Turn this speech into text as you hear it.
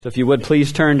So if you would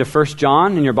please turn to 1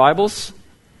 John in your Bibles.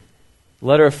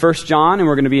 Letter of 1 John, and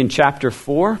we're going to be in chapter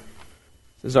 4.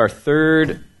 This is our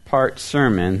third part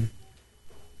sermon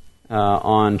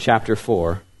on chapter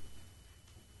 4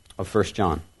 of 1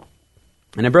 John.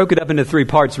 And I broke it up into three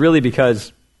parts really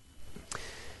because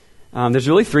there's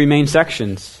really three main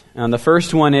sections. The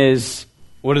first one is,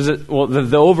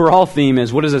 the overall theme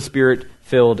is, what does a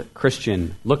Spirit-filled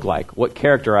Christian look like? What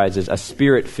characterizes a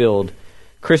Spirit-filled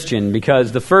Christian?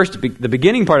 Because the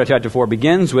beginning part of chapter 4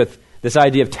 begins with this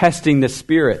idea of testing the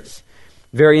spirits.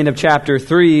 Very end of chapter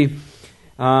 3,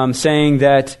 saying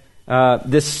that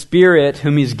this Spirit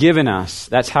whom He's given us,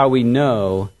 that's how we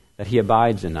know that He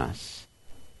abides in us.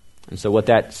 And so what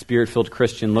that Spirit-filled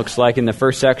Christian looks like in the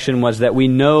first section was that we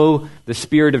know the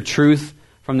Spirit of truth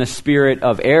from the spirit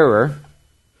of error.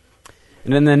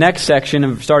 And then the next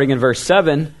section, starting in verse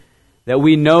 7, that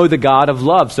we know the God of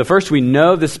love. So first we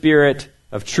know the Spirit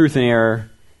of truth and error.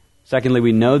 Secondly,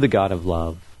 we know the God of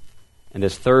love. And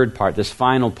this third part, this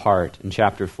final part in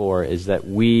chapter 4 is that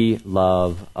we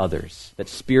love others. That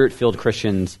Spirit-filled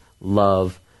Christians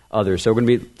love others. So we're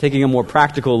going to be taking a more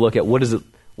practical look at what does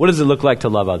it look like to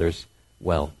love others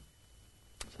well.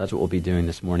 So that's what we'll be doing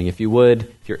this morning. If you would,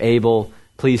 if you're able,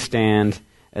 please stand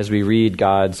as we read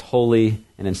God's holy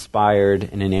and inspired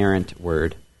and inerrant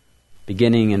word,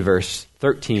 beginning in verse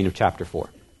 13 of chapter 4.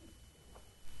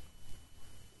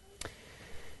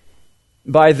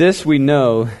 By this we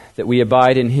know that we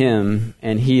abide in Him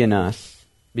and He in us,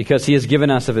 because He has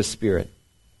given us of His Spirit.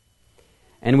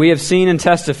 And we have seen and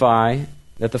testify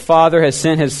that the Father has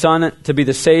sent His Son to be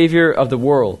the Savior of the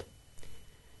world.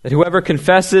 That whoever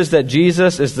confesses that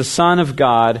Jesus is the Son of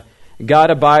God,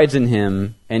 God abides in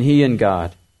him and he in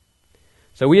God.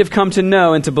 So we have come to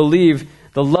know and to believe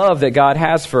the love that God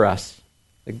has for us.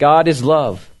 That God is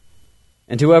love.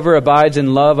 And whoever abides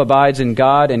in love abides in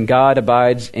God, and God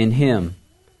abides in him.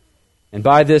 And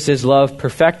by this is love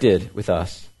perfected with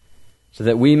us, so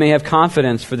that we may have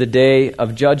confidence for the day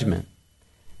of judgment.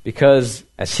 Because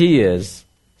as He is,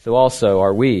 so also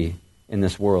are we in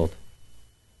this world.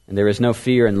 And there is no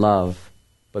fear in love,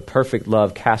 but perfect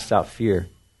love casts out fear.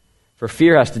 For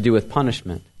fear has to do with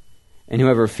punishment, and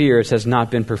whoever fears has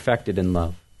not been perfected in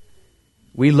love.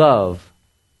 We love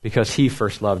because He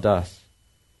first loved us.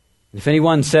 If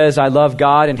anyone says, I love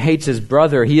God, and hates his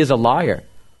brother, he is a liar.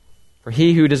 For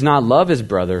he who does not love his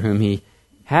brother whom he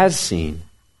has seen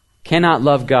cannot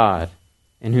love God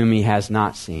in whom he has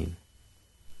not seen.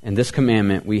 And this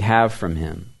commandment we have from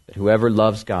Him, that whoever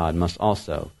loves God must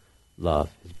also love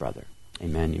his brother.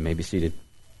 Amen. You may be seated.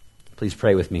 Please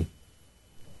pray with me.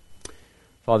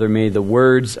 Father, may the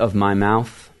words of my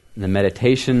mouth and the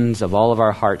meditations of all of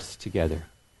our hearts together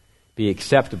be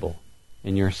acceptable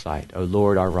in Your sight, O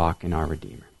Lord, our rock and our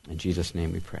Redeemer. In Jesus'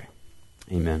 name we pray.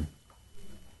 Amen.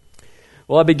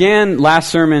 Well, I began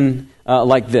last sermon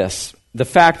like this. The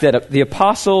fact that the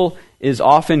apostle is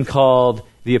often called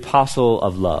the apostle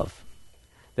of love.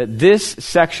 That this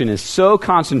section is so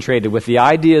concentrated with the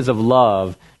ideas of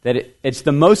love that it's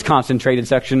the most concentrated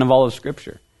section of all of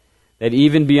Scripture. That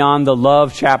even beyond the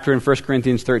love chapter in 1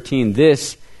 Corinthians 13,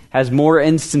 this has more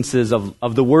instances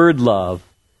of the word love,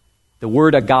 the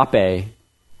word agape,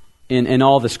 in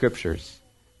all the Scriptures.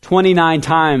 29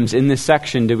 times in this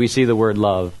section do we see the word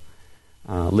love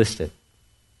listed.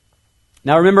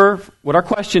 Now remember, what our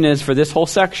question is for this whole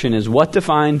section is, what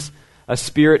defines a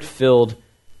Spirit-filled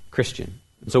Christian?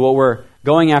 And so what we're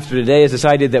going after today is this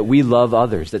idea that we love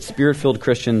others, that Spirit-filled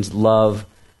Christians love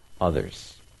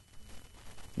others.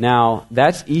 Now,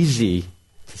 that's easy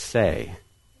to say,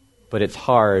 but it's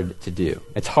hard to do.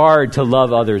 It's hard to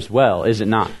love others well, is it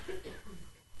not?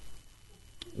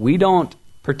 We don't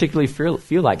particularly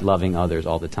feel like loving others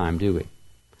all the time, do we?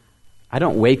 I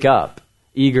don't wake up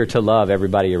eager to love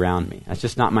everybody around me. That's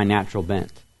just not my natural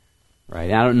bent, right?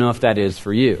 And I don't know if that is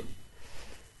for you.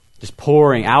 Just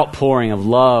outpouring of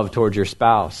love towards your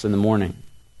spouse in the morning.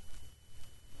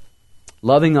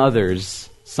 Loving others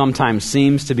sometimes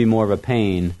seems to be more of a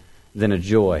pain than a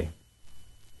joy.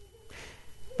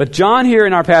 But John here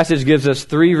in our passage gives us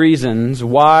three reasons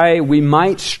why we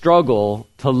might struggle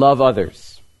to love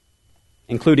others,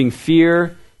 including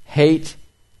fear, hate,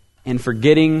 and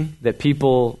forgetting that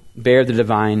people bear the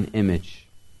divine image.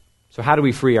 So how do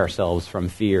we free ourselves from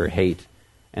fear, hate,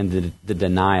 and the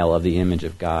denial of the image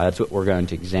of God? That's what we're going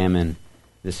to examine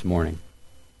this morning.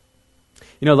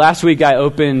 You know, last week I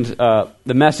opened the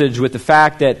message with the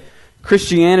fact that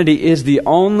Christianity is the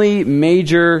only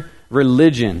major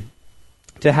religion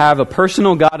to have a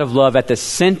personal God of love at the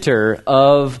center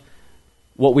of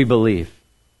what we believe.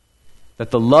 that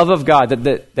the love of God,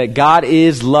 that God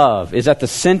is love, is at the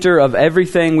center of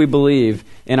everything we believe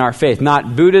in our faith.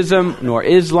 Not Buddhism, nor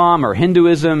Islam, or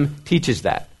Hinduism teaches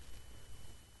that.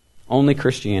 Only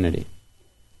Christianity.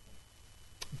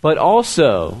 But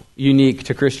also unique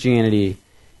to Christianity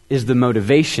is the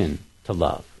motivation to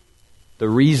love, the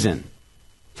reason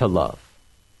to love.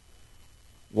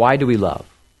 Why do we love?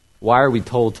 Why are we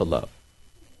told to love?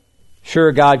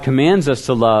 Sure, God commands us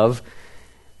to love,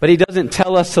 but He doesn't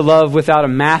tell us to love without a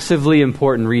massively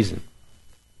important reason.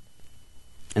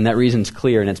 And that reason's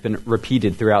clear, and it's been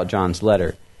repeated throughout John's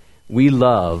letter. We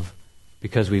love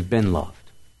because we've been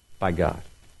loved by God.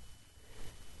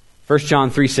 1 John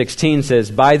 3:16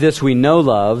 says, "By this we know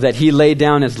love, that He laid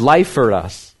down His life for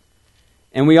us,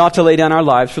 and we ought to lay down our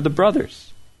lives for the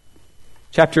brothers."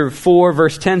 Chapter 4,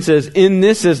 verse 10 says, "In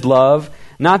this is love,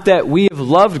 not that we have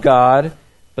loved God,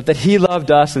 but that He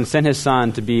loved us and sent His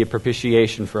Son to be a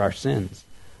propitiation for our sins,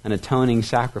 an atoning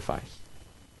sacrifice."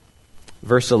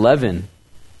 Verse 11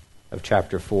 of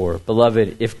chapter 4,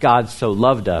 "Beloved, if God so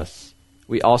loved us,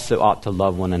 we also ought to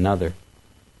love one another."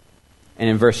 And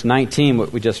in verse 19,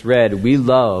 what we just read, we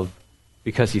love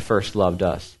because He first loved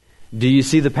us. Do you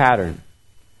see the pattern?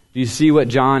 Do you see what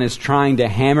John is trying to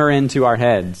hammer into our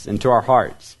heads, into our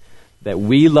hearts? That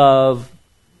we love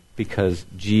because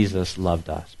Jesus loved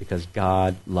us, because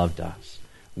God loved us.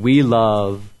 We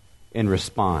love in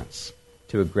response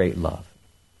to a great love.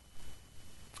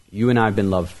 You and I have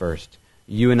been loved first.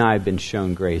 You and I have been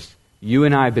shown grace. You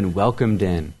and I have been welcomed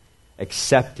in,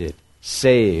 accepted,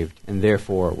 saved, and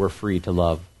therefore we're free to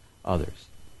love others.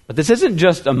 But this isn't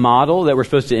just a model that we're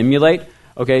supposed to emulate.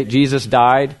 Okay, Jesus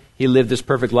died. He lived this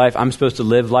perfect life. I'm supposed to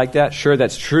live like that. Sure,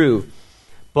 that's true.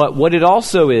 But what it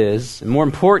also is, and more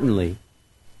importantly,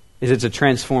 is it's a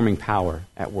transforming power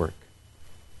at work.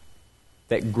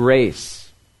 That grace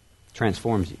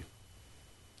transforms you.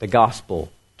 The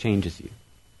gospel changes you.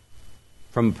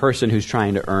 From a person who's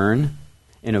trying to earn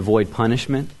and avoid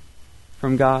punishment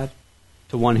from God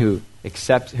to one who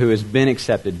has been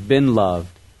accepted, been loved,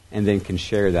 and then can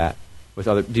share that with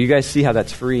others. Do you guys see how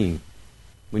that's freeing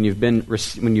when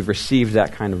you've received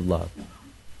that kind of love?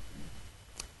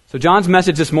 So John's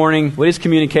message this morning, what he's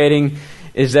communicating,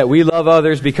 is that we love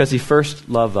others because He first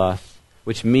loved us,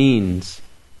 which means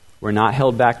we're not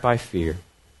held back by fear,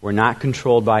 we're not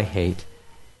controlled by hate,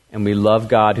 and we love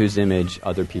God whose image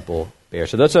other people bear.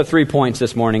 So those are 3 points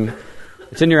this morning.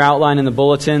 It's in your outline in the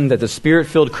bulletin that the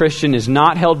Spirit-filled Christian is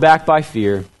not held back by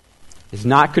fear, is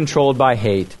not controlled by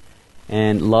hate,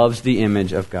 and loves the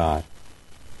image of God.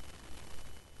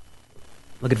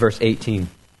 Look at verse 18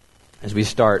 as we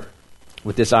start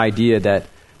with this idea that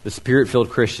the Spirit-filled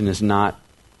Christian is not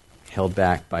held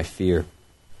back by fear.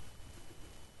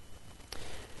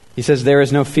 He says, "There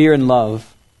is no fear in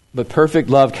love, but perfect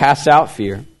love casts out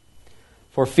fear.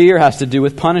 For fear has to do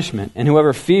with punishment, and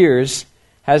whoever fears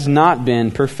has not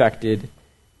been perfected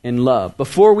in love."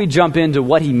 Before we jump into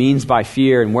what he means by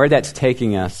fear and where that's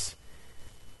taking us,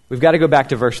 we've got to go back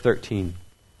to verse 13,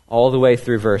 all the way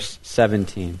through verse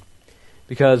 17.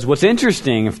 Because what's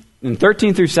interesting in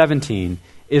 13 through 17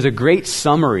 is a great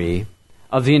summary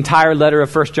of the entire letter of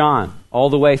 1 John, all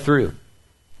the way through.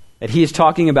 That he is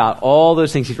talking about all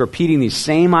those things. He's repeating these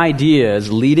same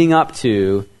ideas leading up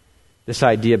to this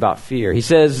idea about fear. He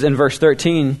says in verse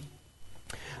 13,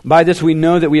 "By this we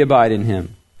know that we abide in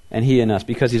Him, and He in us,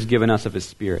 because He's given us of His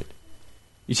Spirit."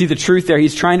 You see the truth there?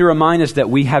 He's trying to remind us that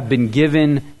we have been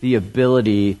given the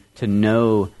ability to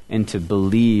know and to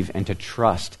believe and to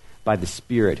trust by the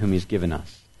Spirit whom He's given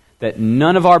us. That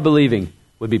none of our believing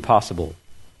would be possible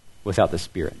without the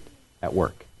Spirit at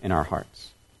work in our hearts.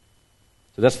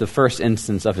 So that's the first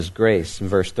instance of His grace in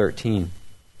verse 13.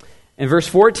 In verse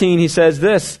 14, he says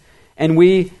this, "And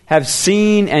we have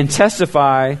seen and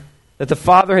testify that the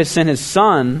Father has sent His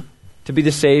Son to be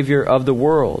the Savior of the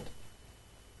world."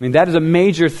 I mean, that is a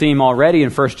major theme already in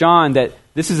 1 John, that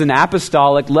this is an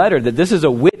apostolic letter, that this is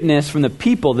a witness from the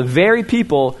people, the very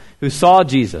people who saw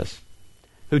Jesus,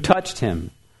 who touched Him,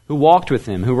 who walked with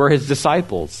Him, who were His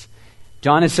disciples.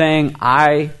 John is saying,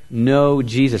 I know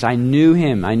Jesus. I knew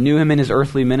Him. I knew Him in His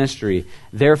earthly ministry.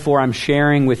 Therefore, I'm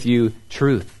sharing with you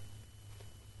truth.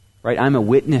 Right? I'm a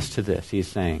witness to this, he's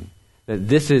saying. That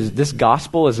this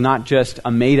gospel is not just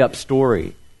a made-up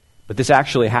story, but this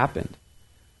actually happened.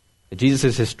 That Jesus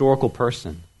is a historical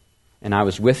person, and I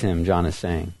was with Him, John is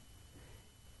saying.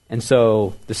 And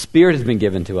so the Spirit has been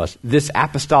given to us. This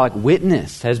apostolic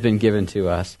witness has been given to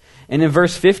us. And in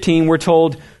verse 15, we're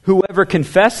told, whoever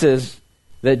confesses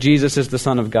that Jesus is the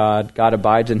Son of God, God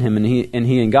abides in him and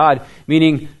he in God,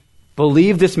 meaning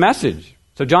believe this message.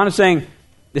 So John is saying,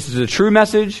 this is a true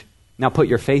message, now put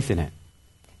your faith in it.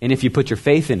 And if you put your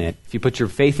faith in it, if you put your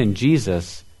faith in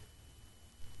Jesus,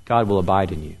 God will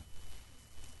abide in you.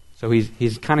 So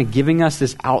he's kind of giving us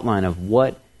this outline of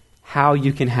how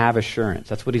you can have assurance.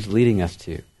 That's what he's leading us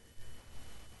to.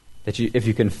 That if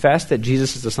you confess that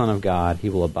Jesus is the Son of God, he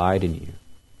will abide in you.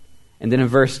 And then in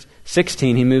verse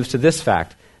 16, he moves to this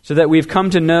fact, so that we've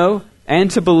come to know and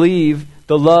to believe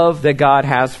the love that God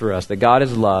has for us, that God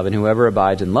is love, and whoever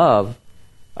abides in love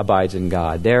abides in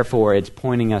God. Therefore, it's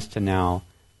pointing us to now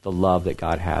the love that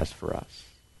God has for us.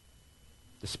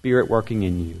 The Spirit working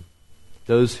in you.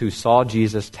 Those who saw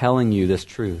Jesus telling you this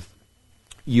truth.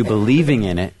 You believing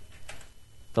in it.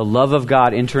 The love of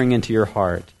God entering into your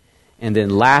heart. And then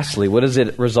lastly, what does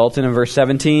it result in verse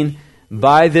 17?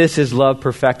 By this is love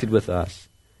perfected with us,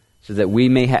 so that we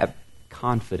may have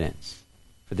confidence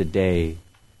for the day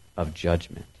of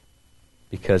judgment.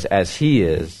 Because as he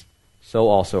is, so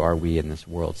also are we in this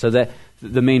world. So that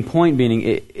the main point being,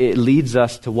 it leads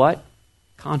us to what?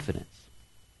 Confidence.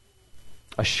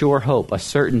 A sure hope, a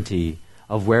certainty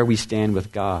of where we stand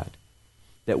with God.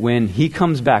 That when he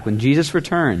comes back, when Jesus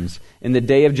returns in the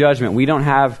day of judgment, we don't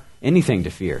have anything to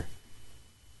fear.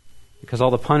 Because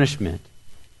all the punishment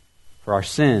for our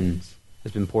sins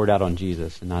has been poured out on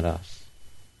Jesus and not us.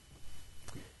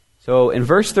 So in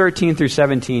verse 13 through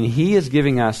 17, he is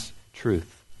giving us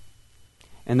truth.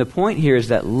 And the point here is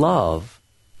that love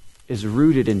is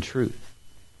rooted in truth.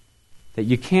 That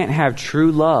you can't have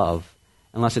true love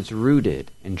unless it's rooted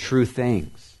in true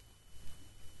things.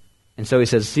 And so he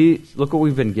says, see, look what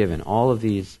we've been given, all of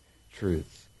these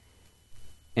truths.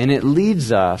 And it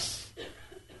leads us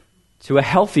to a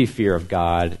healthy fear of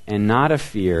God and not a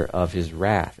fear of his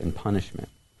wrath and punishment.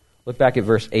 Look back at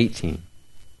verse 18.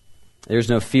 There's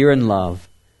no fear in love,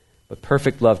 but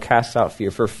perfect love casts out fear.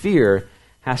 For fear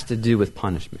has to do with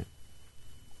punishment.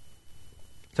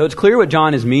 So it's clear what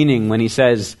John is meaning when he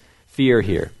says fear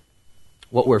here.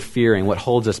 What we're fearing, what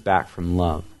holds us back from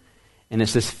love. And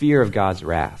it's this fear of God's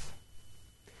wrath.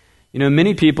 You know,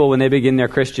 many people, when they begin their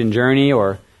Christian journey,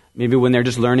 or maybe when they're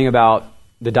just learning about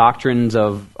the doctrines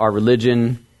of our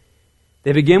religion,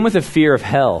 they begin with a fear of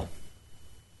hell.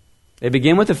 They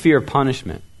begin with a fear of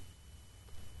punishment.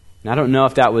 And I don't know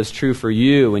if that was true for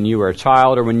you when you were a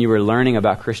child or when you were learning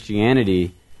about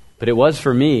Christianity, but it was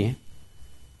for me.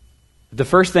 The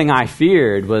first thing I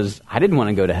feared was I didn't want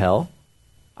to go to hell.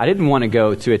 I didn't want to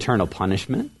go to eternal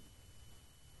punishment.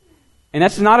 And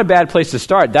that's not a bad place to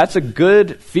start. That's a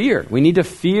good fear. We need to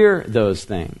fear those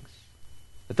things.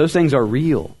 That those things are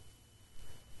real.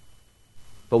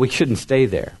 But we shouldn't stay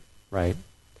there, right?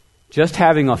 Just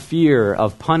having a fear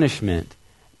of punishment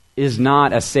is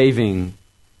not a saving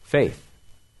faith.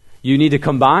 You need to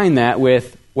combine that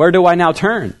with, where do I now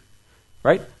turn?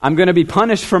 Right? I'm going to be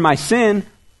punished for my sin.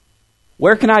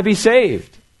 Where can I be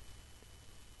saved?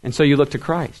 And so you look to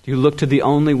Christ. You look to the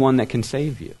only one that can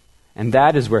save you. And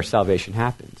that is where salvation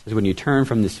happens, is when you turn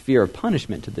from this fear of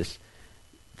punishment to this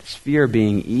fear of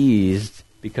being eased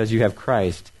because you have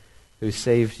Christ who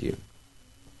saves you.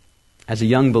 As a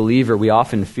young believer, we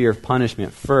often fear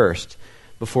punishment first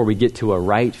before we get to a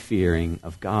right fearing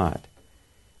of God.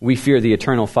 We fear the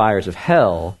eternal fires of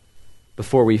hell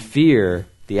before we fear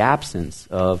the absence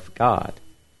of God.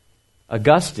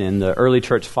 Augustine, the early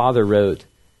church father, wrote,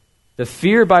 "The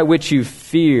fear by which you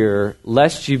fear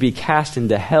lest you be cast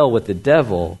into hell with the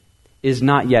devil is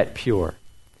not yet pure.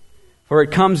 For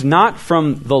it comes not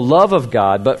from the love of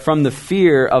God, but from the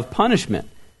fear of punishment.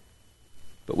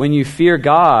 But when you fear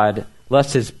God,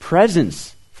 lest his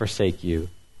presence forsake you,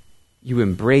 you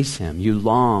embrace him. You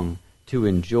long to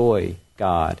enjoy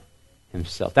God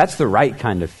himself." That's the right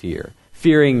kind of fear.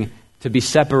 Fearing to be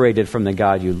separated from the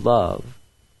God you love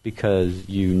because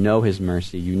you know his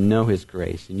mercy, you know his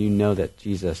grace, and you know that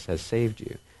Jesus has saved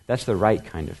you. That's the right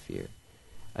kind of fear.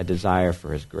 A desire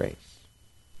for his grace.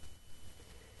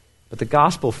 But the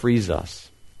gospel frees us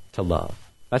to love.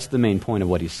 That's the main point of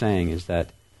what he's saying, is that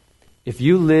if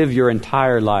you live your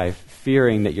entire life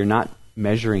fearing that you're not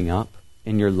measuring up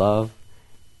in your love,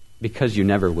 because you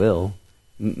never will,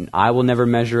 I will never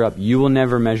measure up, you will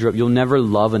never measure up, you'll never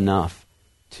love enough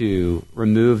to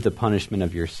remove the punishment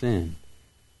of your sin.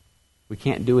 We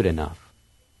can't do it enough.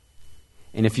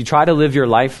 And if you try to live your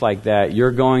life like that,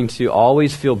 you're going to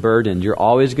always feel burdened. You're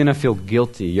always going to feel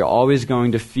guilty. You're always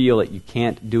going to feel that you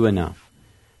can't do enough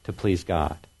to please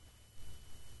God.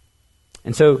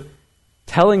 And so,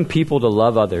 telling people to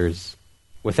love others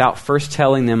without first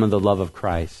telling them of the love of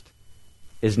Christ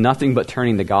is nothing but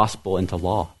turning the gospel into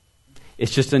law.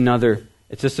 It's just another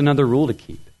rule to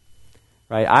keep.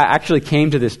 Right? I actually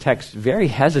came to this text very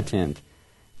hesitant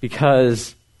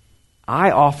because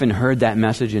I often heard that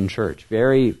message in church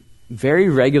very, very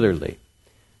regularly.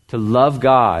 to love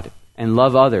God and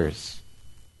love others.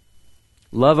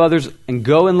 Love others and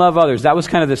go and love others. That was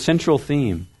kind of the central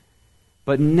theme.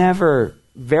 But never,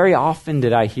 very often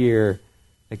did I hear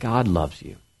that God loves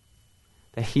you,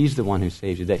 that He's the one who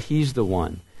saves you, that He's the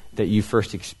one that you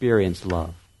first experienced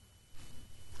love.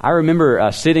 I remember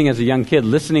sitting as a young kid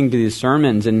listening to these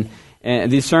sermons, and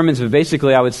these sermons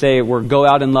basically, I would say, were go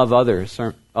out and love others,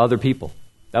 other people.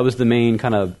 That was the main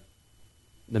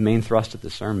thrust of the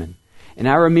sermon. And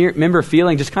I remember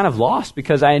feeling just kind of lost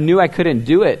because I knew I couldn't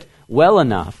do it well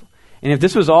enough. And if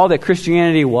this was all that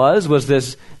Christianity was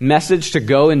this message to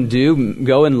go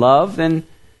and love, then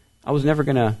that was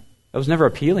never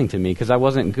appealing to me because I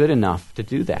wasn't good enough to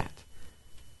do that.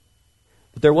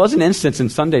 But there was an instance in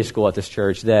Sunday school at this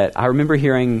church that I remember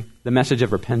hearing the message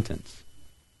of repentance,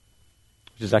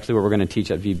 which is actually what we're going to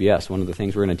teach at VBS. One of the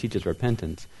things we're going to teach is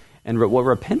repentance. And what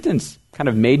repentance kind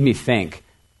of made me think,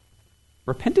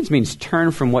 repentance means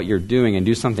turn from what you're doing and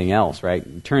do something else,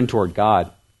 right? Turn toward God.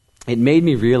 It made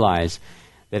me realize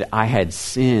that I had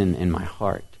sin in my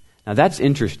heart. Now that's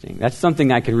interesting. That's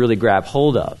something I could really grab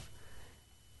hold of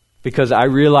because I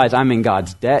realize I'm in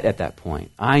God's debt at that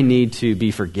point. I need to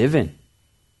be forgiven.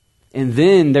 And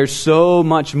then there's so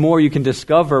much more you can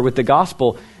discover with the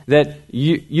gospel that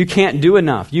you can't do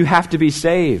enough. You have to be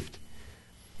saved.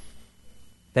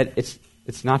 That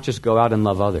it's not just go out and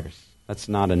love others. That's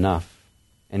not enough.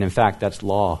 And in fact, that's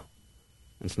law.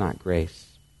 It's not grace.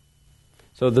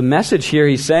 So the message here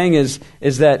he's saying is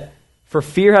that for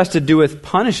fear has to do with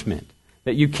punishment.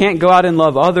 That you can't go out and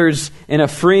love others in a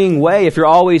freeing way if you're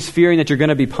always fearing that you're going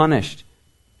to be punished.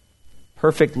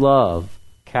 Perfect love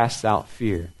casts out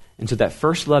fear. And so that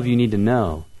first love you need to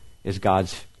know is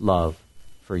God's love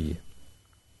for you.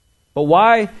 But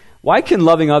why can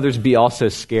loving others be also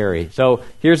scary? So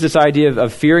here's this idea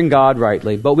of fearing God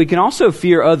rightly, but we can also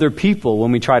fear other people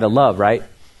when we try to love, right?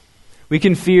 We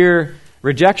can fear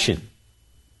rejection.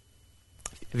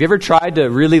 Have you ever tried to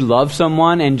really love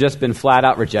someone and just been flat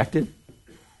out rejected?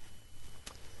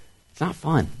 It's not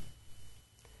fun.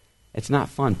 It's not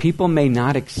fun. People may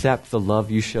not accept the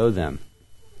love you show them.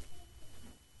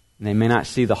 And they may not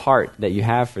see the heart that you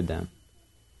have for them.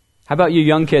 How about you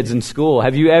young kids in school?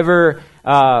 Have you ever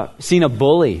seen a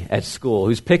bully at school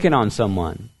who's picking on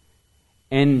someone?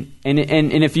 And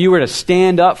if you were to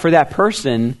stand up for that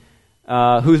person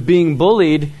who's being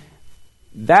bullied,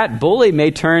 that bully may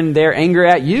turn their anger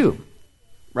at you,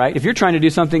 right? If you're trying to do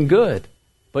something good,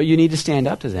 but you need to stand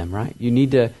up to them, right? You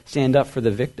need to stand up for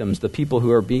the victims, the people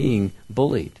who are being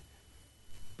bullied.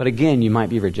 But again, you might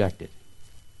be rejected.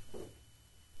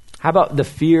 How about the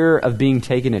fear of being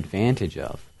taken advantage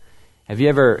of? Have you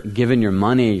ever given your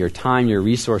money, your time, your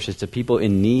resources to people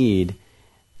in need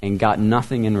and got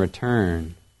nothing in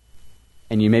return,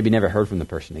 and you maybe never heard from the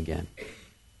person again?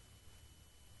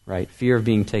 Right? Fear of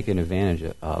being taken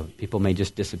advantage of. People may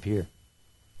just disappear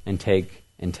and take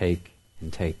and take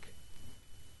and take.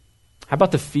 How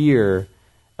about the fear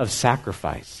of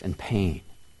sacrifice and pain?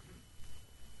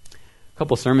 A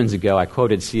couple sermons ago, I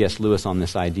quoted C.S. Lewis on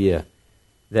this idea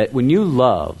that when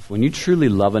you truly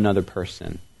love another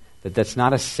person, that's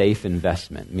not a safe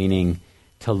investment, meaning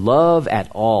to love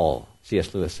at all,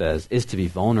 C.S. Lewis says, is to be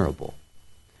vulnerable.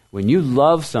 When you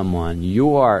love someone,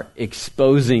 you are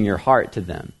exposing your heart to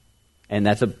them. And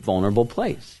that's a vulnerable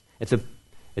place. It's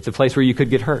a place where you could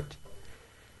get hurt.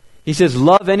 He says,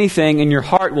 love anything and your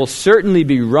heart will certainly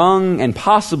be wrung and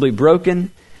possibly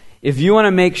broken. If you want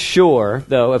to make sure,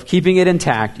 though, of keeping it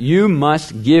intact, you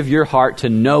must give your heart to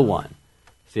no one,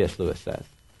 C.S. Lewis says.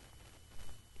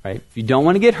 Right? If you don't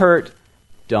want to get hurt,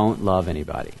 don't love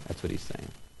anybody. That's what he's saying.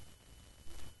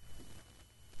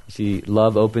 You see,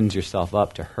 love opens yourself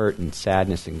up to hurt and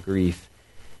sadness and grief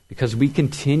because we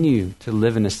continue to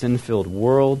live in a sin-filled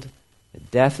world. That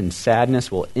death and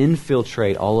sadness will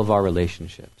infiltrate all of our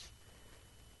relationships.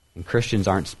 And Christians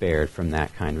aren't spared from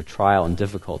that kind of trial and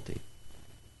difficulty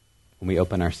when we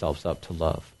open ourselves up to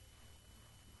love.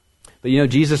 But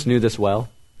Jesus knew this well,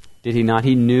 did he not?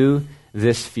 He knew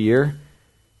this fear,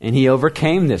 and he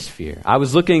overcame this fear. I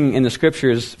was looking in the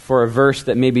scriptures for a verse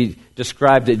that maybe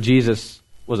described that Jesus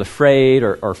was afraid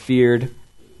or feared.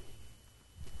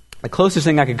 The closest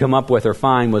thing I could come up with or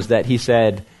find was that he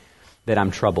said that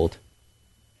I'm troubled.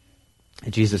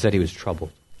 And Jesus said he was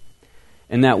troubled.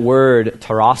 And that word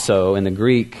tarasso in the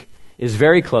Greek is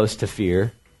very close to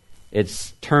fear.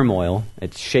 It's turmoil,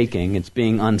 it's shaking, it's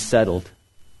being unsettled,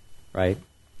 right?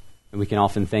 And we can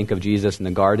often think of Jesus in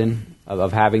the garden,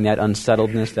 of having that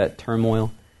unsettledness, that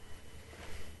turmoil.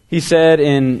 He said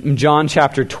in John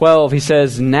chapter 12, he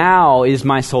says, now is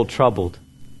my soul troubled.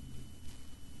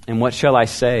 And what shall I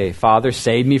say? Father,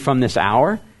 save me from this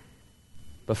hour?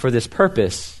 But for this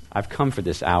purpose, I've come for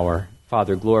this hour.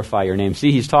 Father, glorify your name.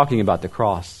 See, he's talking about the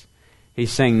cross. He's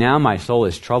saying, now my soul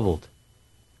is troubled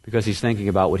because he's thinking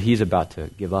about what he's about to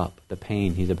give up, the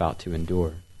pain he's about to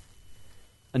endure.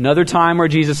 Another time where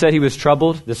Jesus said he was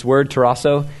troubled, this word,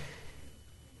 tarasso,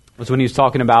 was when he was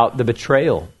talking about the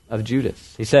betrayal of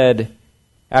Judas. He said,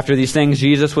 after these things,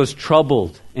 Jesus was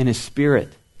troubled in his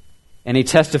spirit. And he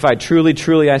testified, truly,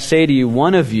 truly, I say to you,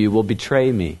 one of you will betray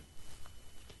me.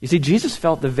 You see, Jesus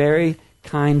felt the very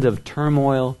kind of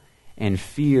turmoil and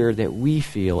fear that we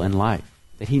feel in life,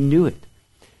 that he knew it.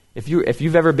 If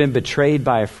you've ever been betrayed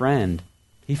by a friend,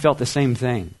 he felt the same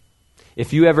thing.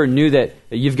 If you ever knew that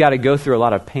you've got to go through a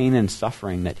lot of pain and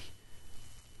suffering that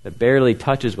barely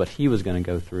touches what he was going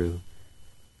to go through,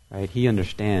 right? He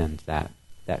understands that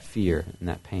fear and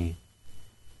that pain.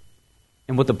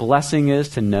 And what the blessing is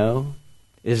to know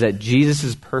is that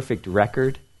Jesus' perfect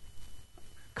record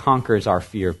conquers our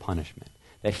fear of punishment.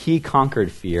 That he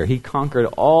conquered fear. He conquered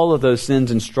all of those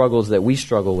sins and struggles that we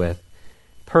struggle with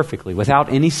perfectly, without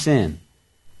any sin.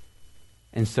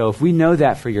 And so if we know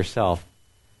that for yourself,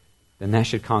 then that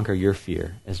should conquer your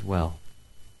fear as well.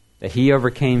 That he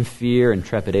overcame fear and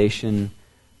trepidation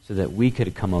so that we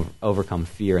could overcome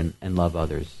fear and love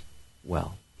others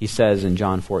well. He says in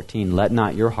John 14, let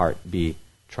not your heart be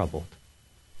troubled.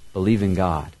 Believe in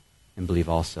God and believe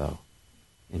also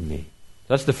in me.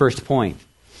 So that's the first point.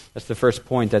 That's the first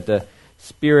point, that the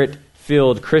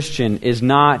Spirit-filled Christian is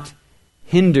not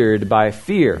hindered by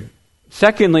fear.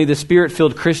 Secondly, the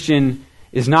Spirit-filled Christian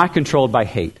is not controlled by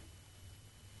hate.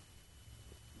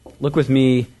 Look with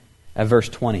me at verse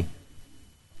 20.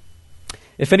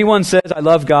 If anyone says, I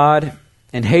love God,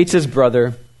 and hates his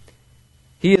brother,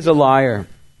 he is a liar.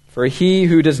 For he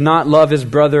who does not love his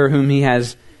brother whom he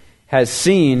has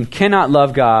seen cannot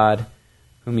love God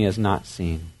whom he has not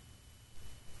seen.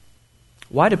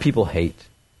 Why do people hate?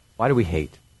 Why do we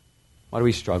hate? Why do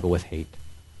we struggle with hate?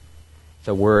 It's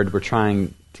a word we're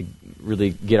trying to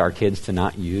really get our kids to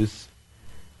not use,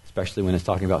 especially when it's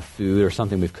talking about food or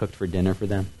something we've cooked for dinner for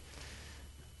them.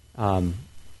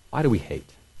 Why do we hate?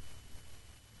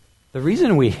 The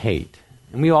reason we hate,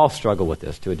 and we all struggle with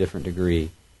this to a different degree,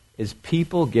 is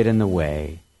people get in the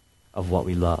way of what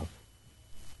we love.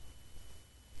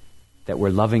 That we're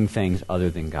loving things other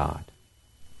than God.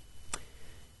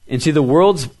 And see, the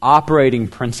world's operating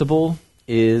principle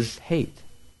is hate.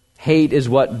 Hate is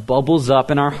what bubbles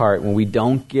up in our heart when we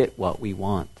don't get what we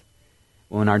want.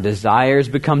 When our desires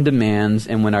become demands,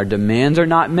 and when our demands are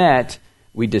not met,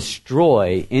 we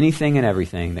destroy anything and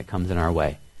everything that comes in our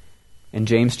way. In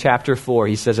James chapter 4,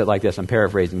 he says it like this. I'm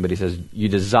paraphrasing, but he says, you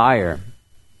desire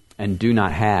and do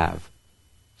not have.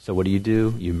 So what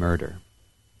do? You murder.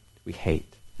 We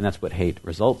hate. And that's what hate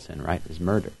results in, right? Is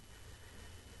murder.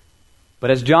 But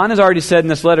as John has already said in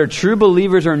this letter, true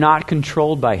believers are not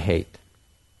controlled by hate.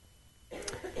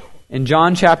 In 1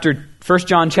 John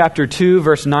chapter 2,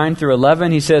 verse 9 through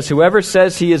 11, he says, whoever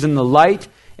says he is in the light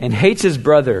and hates his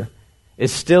brother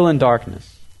is still in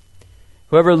darkness.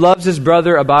 Whoever loves his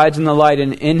brother abides in the light,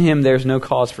 and in him there's no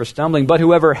cause for stumbling. But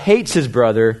whoever hates his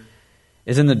brother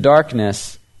is in the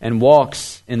darkness and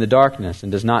walks in the darkness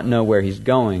and does not know where he's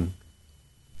going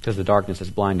because the darkness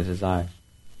has blinded his eyes.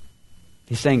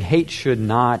 He's saying hate should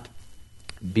not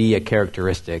be a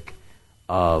characteristic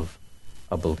of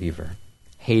a believer,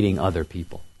 hating other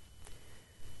people.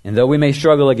 And though we may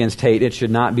struggle against hate, it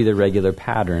should not be the regular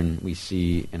pattern we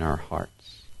see in our hearts.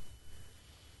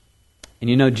 And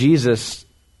you know, Jesus,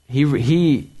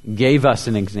 he gave us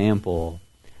an example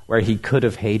where he could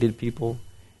have hated people,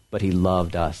 but he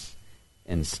loved us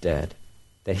instead.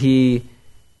 That he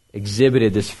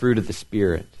exhibited this fruit of the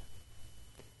Spirit.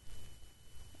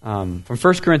 From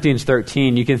 1 Corinthians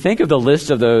 13, you can think of the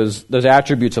list of those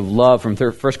attributes of love from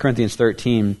 1 Corinthians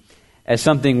 13 as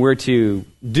something we're to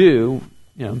do,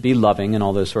 be loving in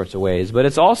all those sorts of ways. But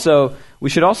we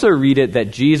should also read it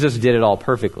that Jesus did it all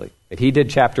perfectly. That he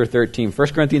did chapter 13, 1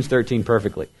 Corinthians 13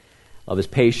 perfectly. Love is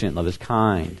patient, love is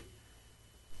kind.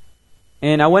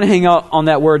 And I want to hang out on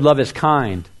that word, love is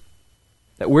kind.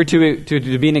 That we're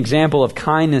to be an example of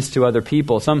kindness to other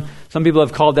people. Some people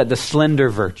have called that the slender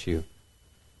virtue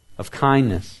of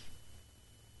kindness.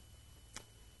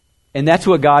 And that's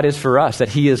what God is for us, that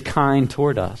he is kind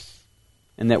toward us.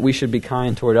 And that we should be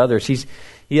kind toward others.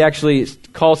 He actually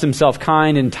calls himself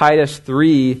kind in Titus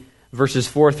 3, verses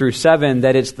 4 through 7,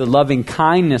 that it's the loving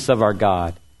kindness of our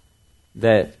God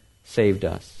that saved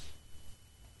us.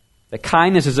 That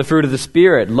kindness is a fruit of the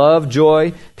Spirit. Love,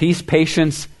 joy, peace,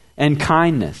 patience, and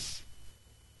kindness.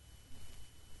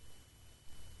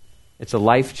 It's a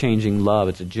life-changing love.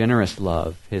 It's a generous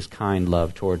love, his kind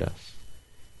love toward us.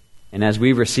 And as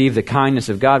we receive the kindness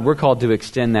of God, we're called to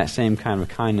extend that same kind of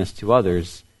kindness to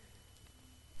others.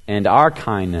 And our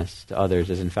kindness to others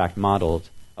is in fact modeled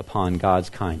upon God's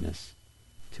kindness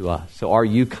to us. So are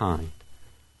you kind?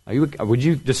 Would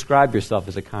you describe yourself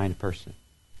as a kind person?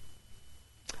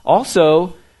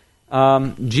 Also,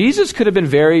 Jesus could have been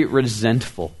very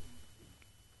resentful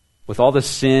with all the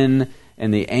sin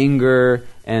and the anger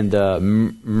and the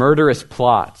murderous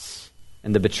plots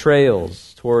and the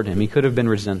betrayals toward him. He could have been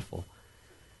resentful.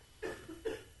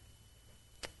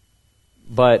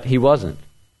 But he wasn't.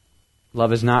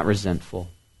 Love is not resentful.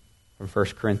 From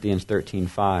 1 Corinthians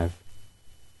 13:5.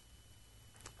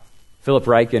 Philip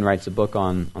Ryken writes a book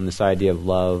on this idea of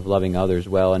love, loving others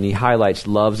well, and he highlights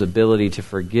love's ability to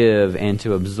forgive and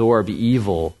to absorb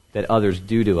evil that others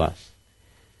do to us.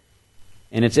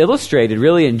 And it's illustrated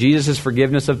really in Jesus'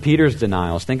 forgiveness of Peter's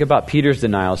denials. Think about Peter's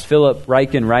denials. Philip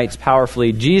Ryken writes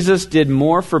powerfully, Jesus did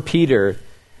more for Peter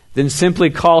than simply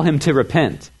call him to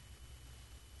repent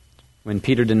when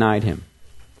Peter denied him.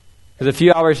 Because a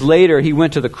few hours later, he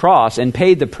went to the cross and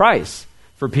paid the price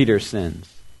for Peter's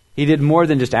sins. He did more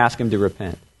than just ask him to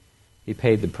repent. He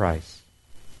paid the price.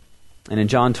 And in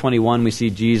John 21, we see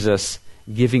Jesus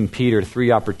giving Peter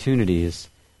 3 opportunities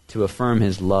to affirm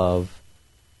his love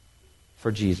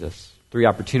for Jesus. 3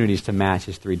 opportunities to match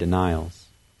his 3 denials.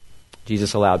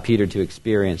 Jesus allowed Peter to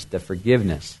experience the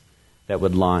forgiveness that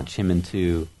would launch him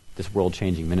into this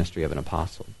world-changing ministry of an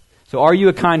apostle. So are you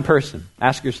a kind person?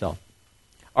 Ask yourself.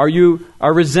 Are you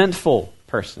a resentful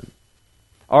person?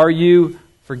 Are you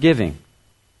forgiving?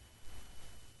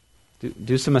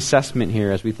 Do some assessment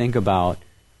here as we think about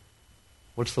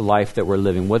what's the life that we're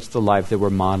living, what's the life that we're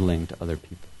modeling to other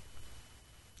people.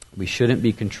 We shouldn't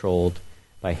be controlled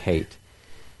by hate.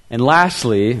 And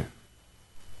lastly,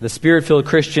 the Spirit-filled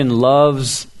Christian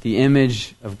loves the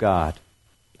image of God.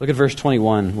 Look at verse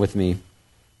 21 with me.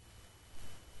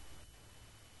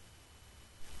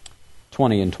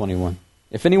 20 and 21.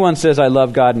 If anyone says, I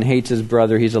love God and hates his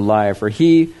brother, he's a liar. For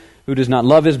he who does not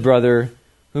love his brother,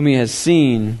 whom he has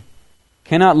seen,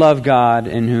 cannot love God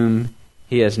in whom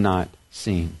he has not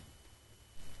seen.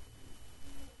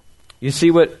 You see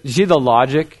the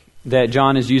logic that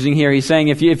John is using here? He's saying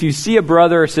if you see a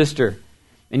brother or sister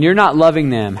and you're not loving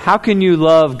them, how can you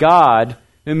love God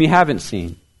whom you haven't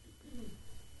seen?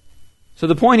 So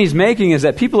the point he's making is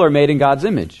that people are made in God's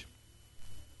image.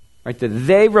 Right? That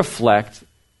they reflect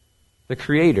the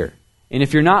Creator. And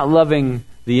if you're not loving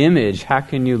the image, how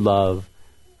can you love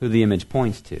who the image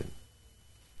points to?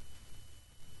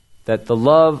 That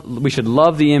we should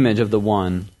love the image of the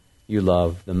one you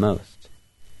love the most.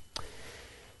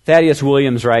 Thaddeus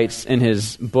Williams writes in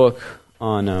his book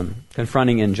on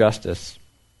confronting injustice,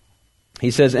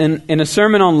 he says, in a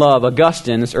sermon on love,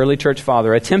 Augustine, this early church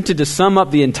father, attempted to sum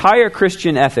up the entire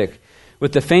Christian ethic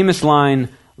with the famous line,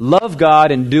 love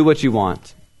God and do what you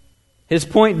want. His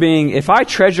point being, if I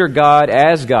treasure God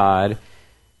as God,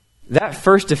 that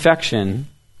first affection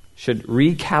should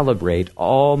recalibrate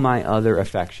all my other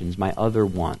affections, my other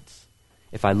wants.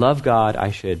 If I love God,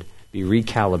 I should be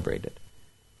recalibrated.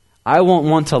 I won't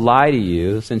want to lie to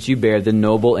you since you bear the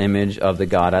noble image of the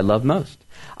God I love most.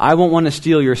 I won't want to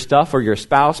steal your stuff or your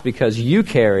spouse because you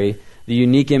carry the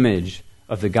unique image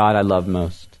of the God I love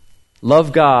most.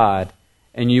 Love God,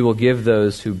 and you will give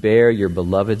those who bear your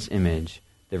beloved's image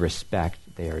the respect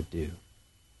they are due.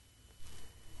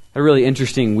 A really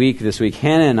interesting week this week.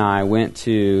 Hannah and I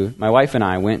my wife and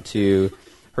I went to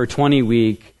her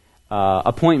 20-week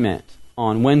appointment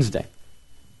on Wednesday.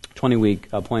 20-week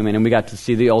appointment, and we got to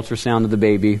see the ultrasound of the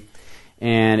baby.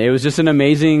 And it was just an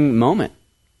amazing moment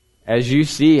as you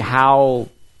see how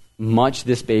much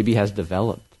this baby has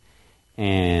developed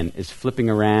and is flipping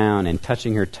around and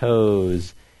touching her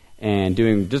toes and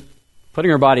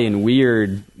putting her body in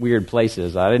weird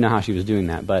places. I didn't know how she was doing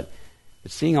that, but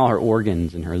seeing all her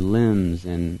organs and her limbs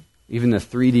and even the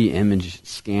 3D image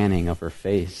scanning of her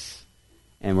face.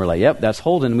 And we're like, yep, that's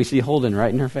Holden. We see Holden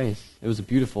right in her face. It was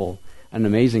an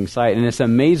amazing sight. And it's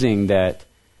amazing that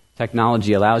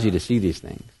technology allows you to see these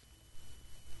things.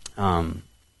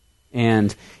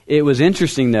 And it was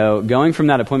interesting, though, going from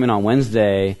that appointment on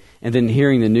Wednesday and then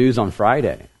hearing the news on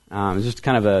Friday. It was just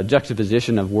kind of a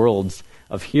juxtaposition of worlds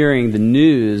of hearing the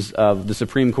news of the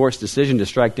Supreme Court's decision to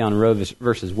strike down Roe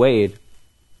versus Wade.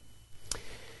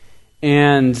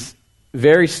 And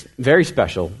very, very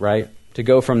special, right? To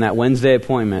go from that Wednesday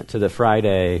appointment to the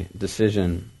Friday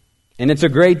decision. And it's a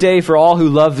great day for all who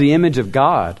love the image of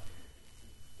God.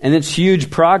 And it's huge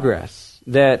progress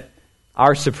that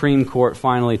our Supreme Court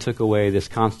finally took away this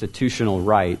constitutional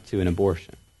right to an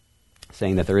abortion,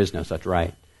 saying that there is no such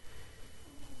right.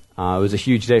 It was a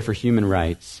huge day for human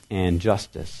rights and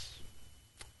justice.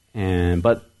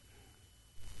 But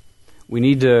we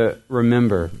need to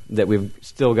remember that we've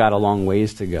still got a long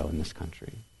ways to go in this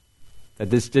country. That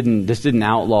this didn't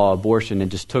outlaw abortion, it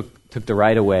just took the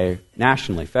right away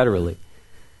nationally, federally.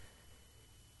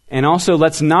 And also,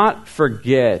 let's not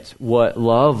forget what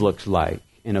love looks like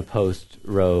in a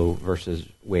post-Roe versus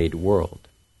Wade world.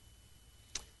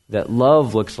 That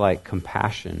love looks like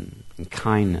compassion and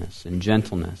kindness and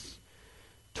gentleness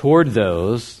toward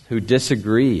those who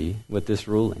disagree with this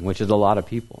ruling, which is a lot of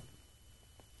people.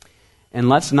 And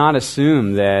let's not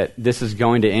assume that this is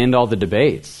going to end all the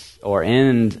debates or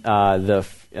end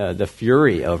the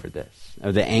fury over this,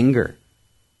 or the anger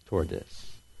toward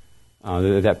this.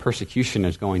 That persecution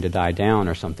is going to die down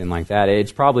or something like that.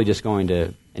 It's probably just going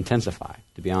to intensify,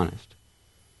 to be honest.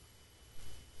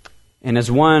 And as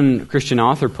one Christian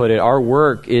author put it, our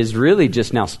work is really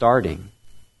just now starting.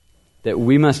 That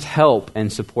we must help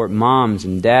and support moms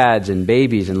and dads and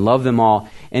babies and love them all,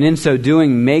 and in so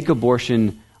doing, make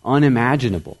abortion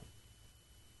unimaginable.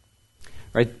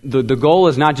 Right? The goal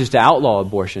is not just to outlaw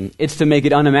abortion, it's to make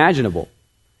it unimaginable.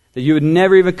 That you would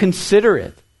never even consider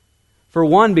it. For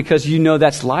one, because you know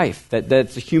that's life,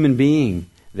 that's a human being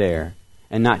there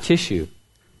and not tissue.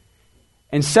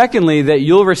 And secondly, that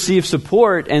you'll receive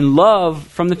support and love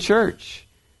from the church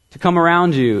to come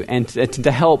around you and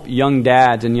to help young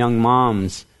dads and young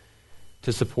moms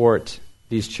to support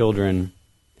these children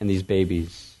and these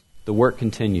babies. The work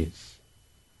continues.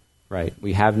 Right?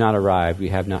 We have not arrived. We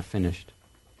have not finished.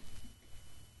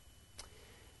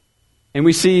 And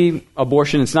we see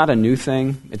abortion, it's not a new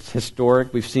thing. It's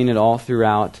historic. We've seen it all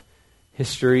throughout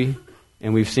history.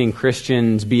 And we've seen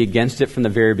Christians be against it from the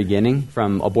very beginning,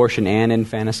 from abortion and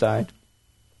infanticide.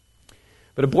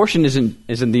 But abortion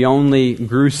isn't the only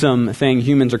gruesome thing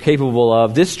humans are capable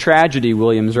of. This tragedy,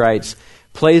 Williams writes,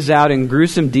 plays out in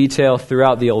gruesome detail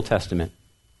throughout the Old Testament.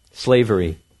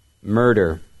 Slavery,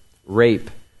 murder, rape,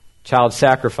 child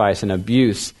sacrifice and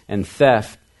abuse and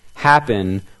theft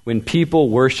happen when people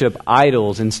worship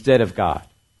idols instead of God.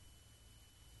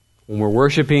 When we're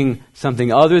worshiping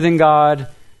something other than God,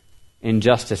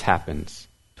 injustice happens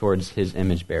towards his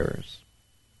image bearers.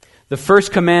 The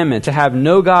first commandment, to have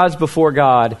no gods before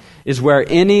God, is where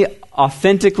any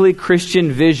authentically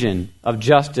Christian vision of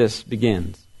justice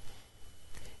begins.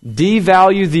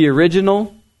 Devalue the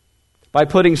original by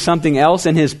putting something else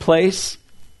in his place,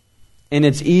 and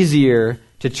it's easier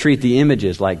to treat the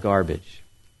images like garbage.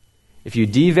 If you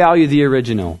devalue the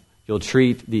original, you'll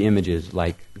treat the images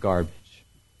like garbage.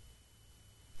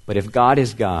 But if God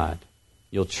is God,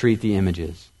 you'll treat the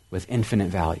images with infinite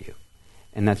value.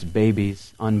 And that's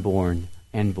babies, unborn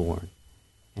and born,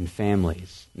 and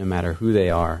families, no matter who they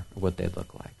are or what they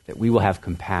look like. That we will have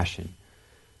compassion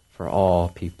for all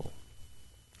people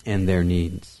and their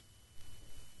needs.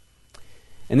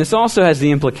 And this also has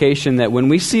the implication that when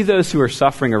we see those who are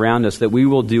suffering around us, that we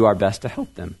will do our best to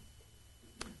help them.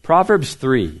 Proverbs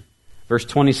 3, verse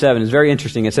 27 is very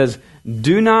interesting. It says,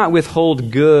 "Do not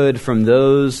withhold good from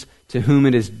those to whom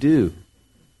it is due,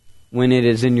 when it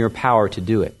is in your power to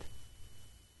do it."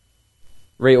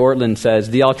 Ray Ortlund says,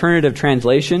 the alternative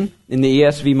translation in the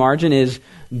ESV margin is,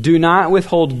 "Do not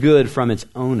withhold good from its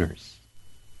owners."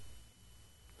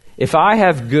 If I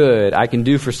have good I can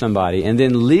do for somebody, and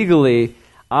then legally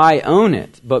I own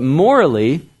it, but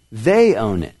morally they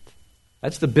own it.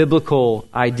 That's the biblical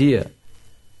idea.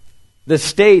 The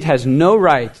state has no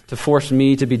right to force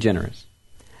me to be generous.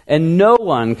 And no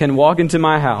one can walk into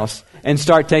my house and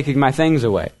start taking my things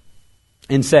away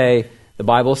and say, the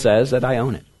Bible says that I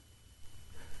own it.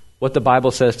 What the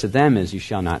Bible says to them is, you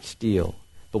shall not steal.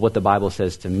 But what the Bible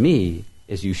says to me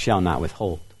is, you shall not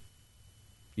withhold.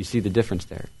 You see the difference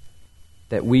there?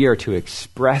 That we are to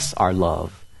express our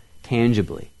love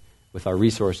tangibly with our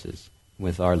resources,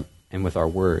 with our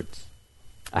words.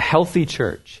 A healthy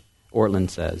church, Ortlund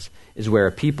says, is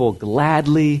where people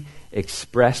gladly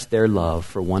express their love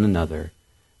for one another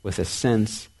with a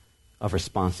sense of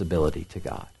responsibility to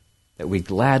God. That we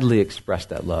gladly express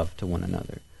that love to one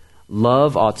another.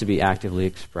 Love ought to be actively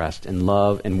expressed in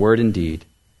love and word and deed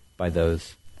by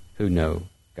those who know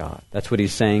God. That's what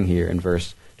he's saying here in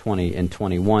verse 20 and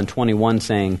 21. 21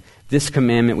 saying, "This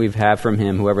commandment we've had from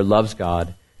him, whoever loves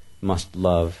God must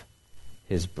love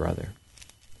his brother."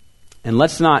 And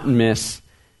let's not miss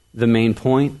the main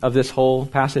point of this whole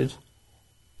passage,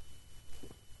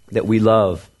 that we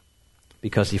love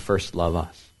because he first loved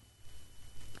us.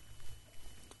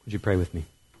 Would you pray with me?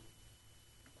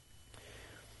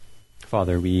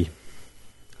 Father, we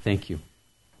thank you.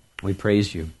 We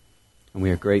praise you. And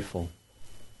we are grateful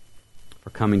for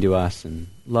coming to us and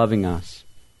loving us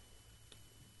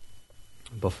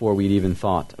before we'd even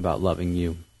thought about loving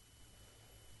you.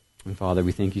 And Father,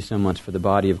 we thank you so much for the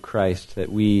body of Christ,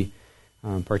 that we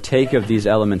partake of these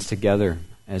elements together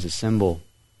as a symbol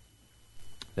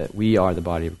that we are the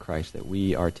body of Christ, that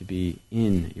we are to be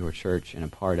in your church and a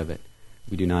part of it.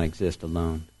 We do not exist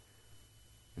alone.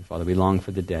 And Father, we long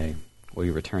for the day where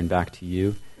we return back to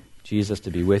you, Jesus,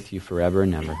 to be with you forever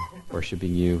and ever,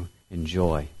 worshiping you in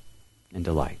joy and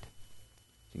delight.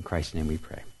 In Christ's name we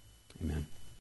pray. Amen.